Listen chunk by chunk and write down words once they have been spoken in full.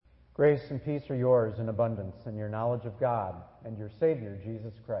Grace and peace are yours in abundance in your knowledge of God and your Savior,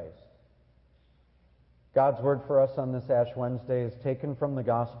 Jesus Christ. God's word for us on this Ash Wednesday is taken from the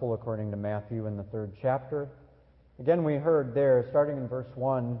Gospel according to Matthew in the 3rd chapter. Again, we heard there, starting in verse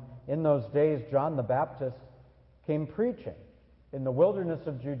 1, in those days John the Baptist came preaching in the wilderness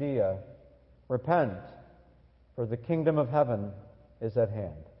of Judea, "Repent, for the kingdom of heaven is at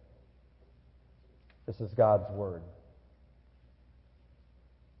hand." This is God's word.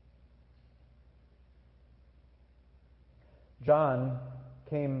 John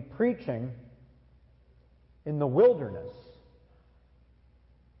came preaching in the wilderness.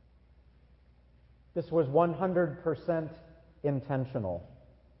 This was 100% intentional.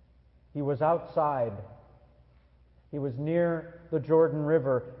 He was outside. He was near the Jordan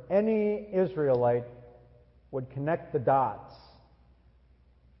River. Any Israelite would connect the dots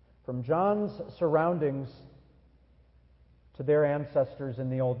from John's surroundings to their ancestors in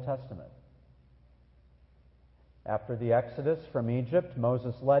the Old Testament. After the Exodus from Egypt,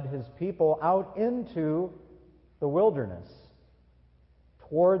 Moses led his people out into the wilderness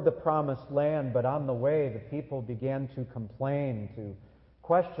toward the promised land, but on the way the people began to complain, to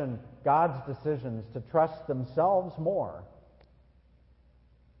question God's decisions, to trust themselves more.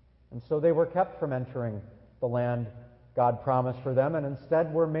 And so they were kept from entering the land God promised for them, and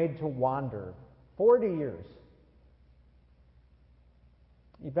instead were made to wander 40 years.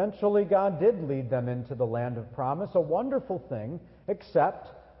 Eventually, God did lead them into the land of promise, a wonderful thing, except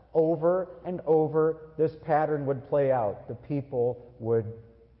over and over this pattern would play out. The people would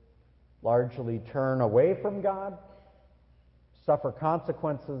largely turn away from God, suffer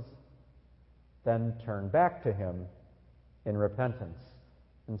consequences, then turn back to Him in repentance.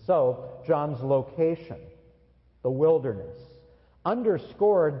 And so, John's location, the wilderness,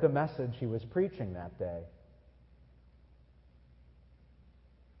 underscored the message he was preaching that day.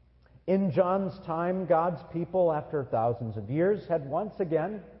 In John's time, God's people, after thousands of years, had once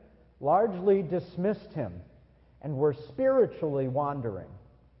again largely dismissed him and were spiritually wandering.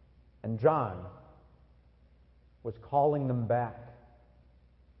 And John was calling them back.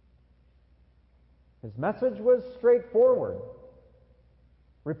 His message was straightforward.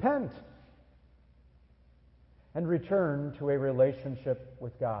 Repent and return to a relationship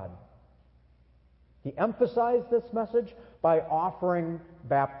with God. He emphasized this message by offering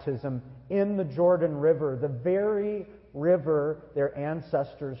baptism in the Jordan River, the very river their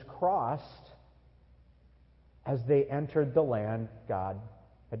ancestors crossed as they entered the land God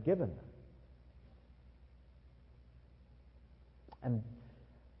had given them. And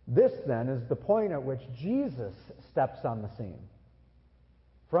this, then, is the point at which Jesus steps on the scene.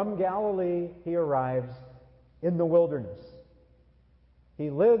 From Galilee, he arrives in the wilderness. He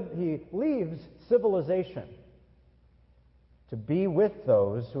leaves civilization to be with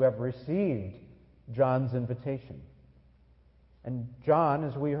those who have received John's invitation. And John,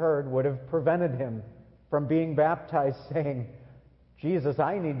 as we heard, would have prevented him from being baptized, saying, "Jesus,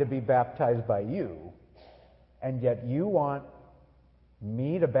 I need to be baptized by you, and yet you want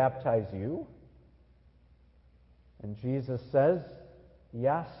me to baptize you?" And Jesus says,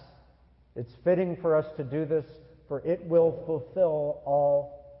 "Yes, it's fitting for us to do this, for it will fulfill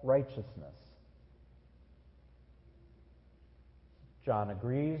all righteousness." John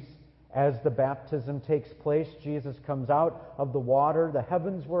agrees. As the baptism takes place, Jesus comes out of the water, the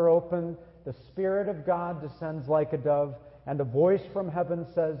heavens were opened, the Spirit of God descends like a dove, and a voice from heaven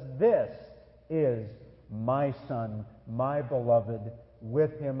says, "This is my Son, my beloved,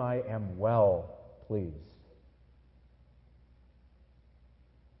 with him I am well pleased."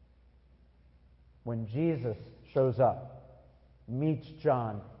 When Jesus shows up, meets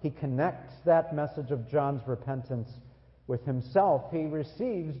John, he connects that message of John's repentance with himself. He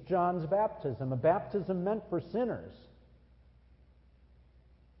receives John's baptism, a baptism meant for sinners,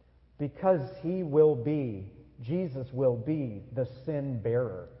 because Jesus will be the sin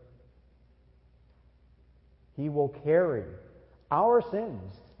bearer. He will carry our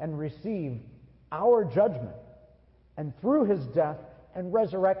sins and receive our judgment. And through his death and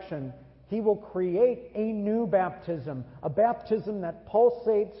resurrection, he will create a new baptism, a baptism that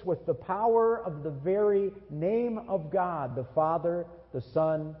pulsates with the power of the very name of God, the Father, the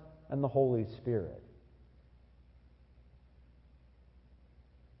Son, and the Holy Spirit.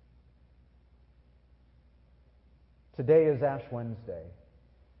 Today is Ash Wednesday.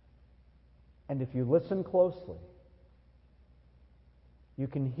 And if you listen closely, you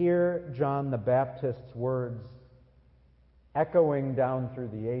can hear John the Baptist's words echoing down through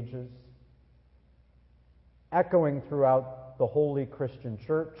the ages, echoing throughout the holy Christian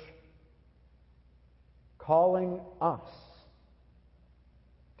church, calling us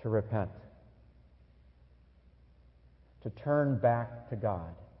to repent, to turn back to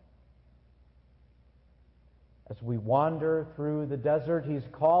God. As we wander through the desert, He's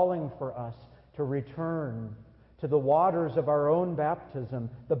calling for us to return to the waters of our own baptism,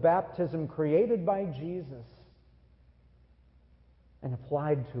 the baptism created by Jesus and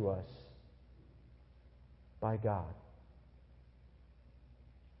applied to us by God.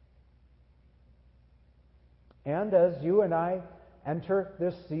 And as you and I enter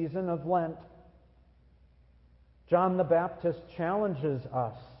this season of Lent, John the Baptist challenges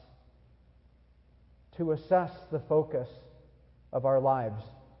us to assess the focus of our lives.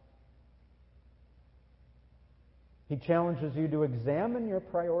 He challenges you to examine your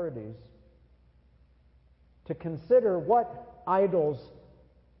priorities, to consider what idols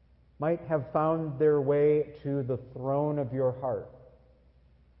might have found their way to the throne of your heart.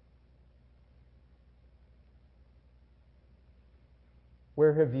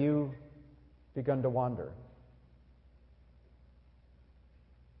 Where have you begun to wander?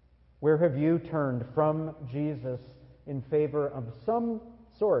 Where have you turned from Jesus in favor of some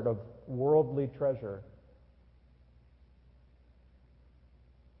sort of worldly treasure?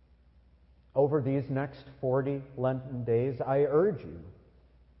 Over these next 40 Lenten days, I urge you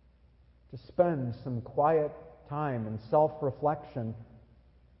to spend some quiet time in self-reflection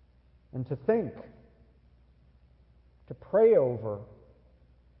and to think, to pray over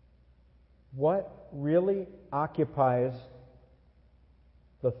what really occupies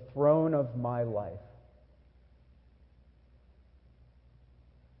the throne of my life.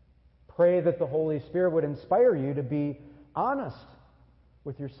 Pray that the Holy Spirit would inspire you to be honest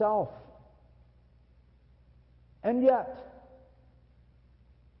with yourself. And yet,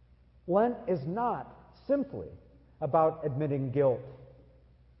 Lent is not simply about admitting guilt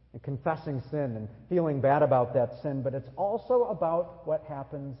and confessing sin and feeling bad about that sin, but it's also about what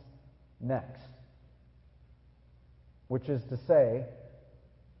happens next, which is to say,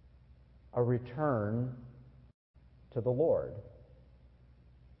 a return to the Lord.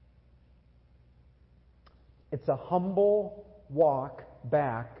 It's a humble walk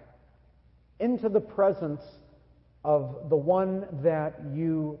back into the presence of the one that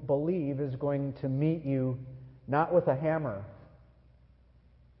you believe is going to meet you not with a hammer,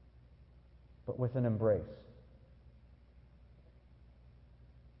 but with an embrace.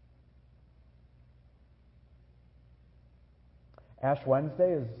 Ash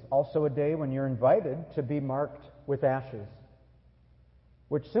Wednesday is also a day when you're invited to be marked with ashes,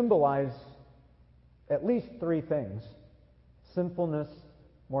 which symbolize at least three things: sinfulness,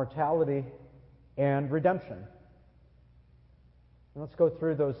 mortality, and redemption. And let's go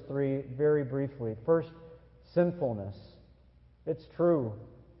through those three very briefly. First, sinfulness. It's true.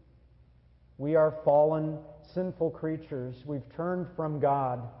 We are fallen, sinful creatures. We've turned from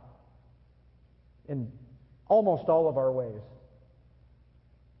God in almost all of our ways.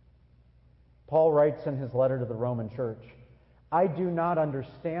 Paul writes in his letter to the Roman church, "I do not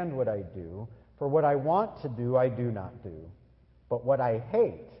understand what I do, for what I want to do, I do not do. But what I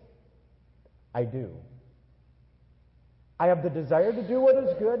hate, I do. I have the desire to do what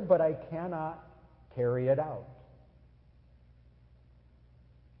is good, but I cannot carry it out.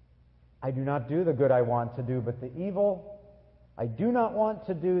 I do not do the good I want to do, but the evil I do not want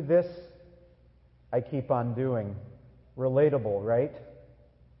to do, this I keep on doing." Relatable, right?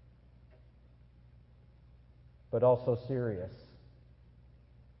 But also serious.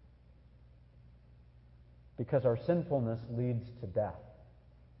 Because our sinfulness leads to death.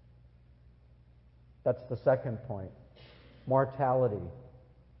 That's the second point. Mortality.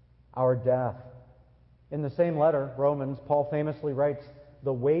 Our death. In the same letter, Romans, Paul famously writes,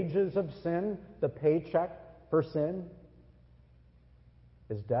 "The wages of sin," the paycheck for sin,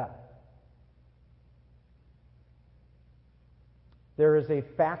 is death. There is a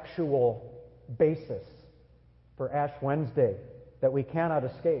factual basis for Ash Wednesday that we cannot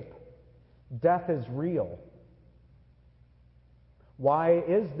escape. Death is real. Why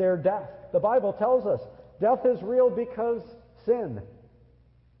is there death? The Bible tells us death is real because sin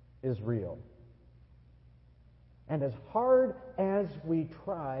is real. And as hard as we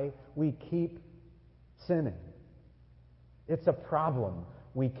try, we keep sinning. It's a problem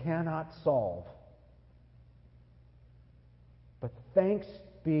we cannot solve. But thanks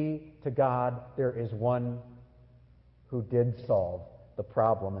be to God, there is one who did solve the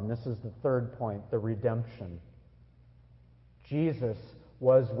problem. And this is the third point, the redemption. Jesus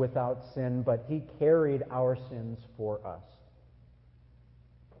was without sin, but He carried our sins for us.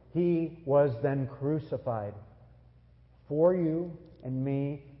 He was then crucified for you and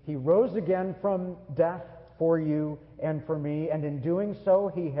me. He rose again from death for you and for me, and in doing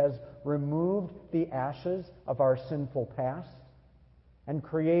so, he has removed the ashes of our sinful past and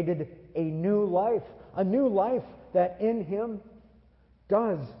created a new life that in him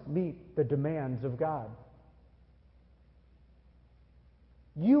does meet the demands of God.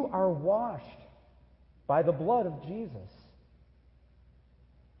 You are washed by the blood of Jesus.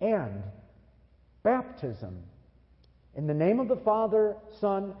 And baptism in the name of the Father,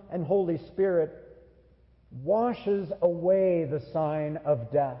 Son, and Holy Spirit washes away the sign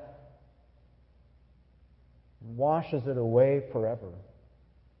of death. Washes it away forever.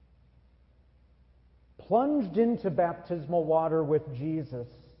 Plunged into baptismal water with Jesus,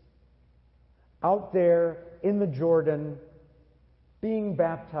 out there in the Jordan, being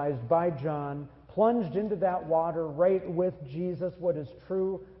baptized by John, plunged into that water right with Jesus. What is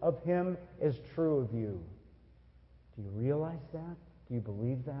true of him is true of you. Do you realize that? Do you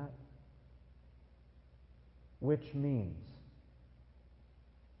believe that? Which means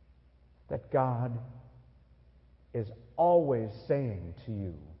that God is always saying to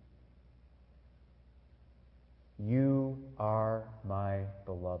you, you are my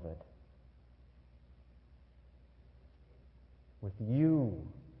beloved. With you,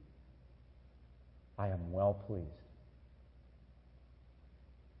 I am well pleased.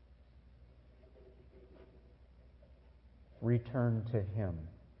 Return to him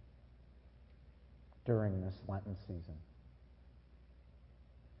during this Lenten season.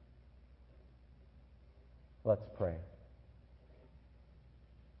 Let's pray.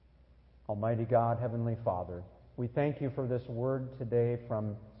 Almighty God, Heavenly Father, we thank you for this word today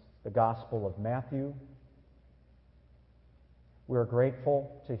from the Gospel of Matthew. We are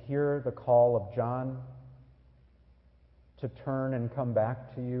grateful to hear the call of John to turn and come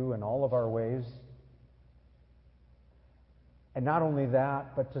back to you in all of our ways. And not only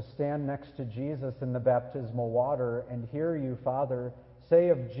that, but to stand next to Jesus in the baptismal water and hear you, Father, say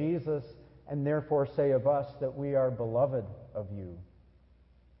of Jesus and therefore say of us that we are beloved of you,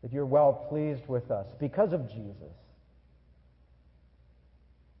 that you're well pleased with us because of Jesus.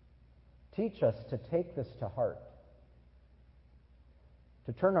 Teach us to take this to heart,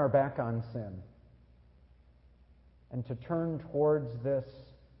 to turn our back on sin, and to turn towards this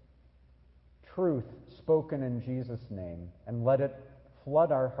truth spoken in Jesus' name, and let it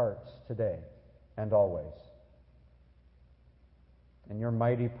flood our hearts today and always. In your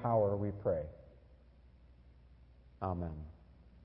mighty power we pray. Amen.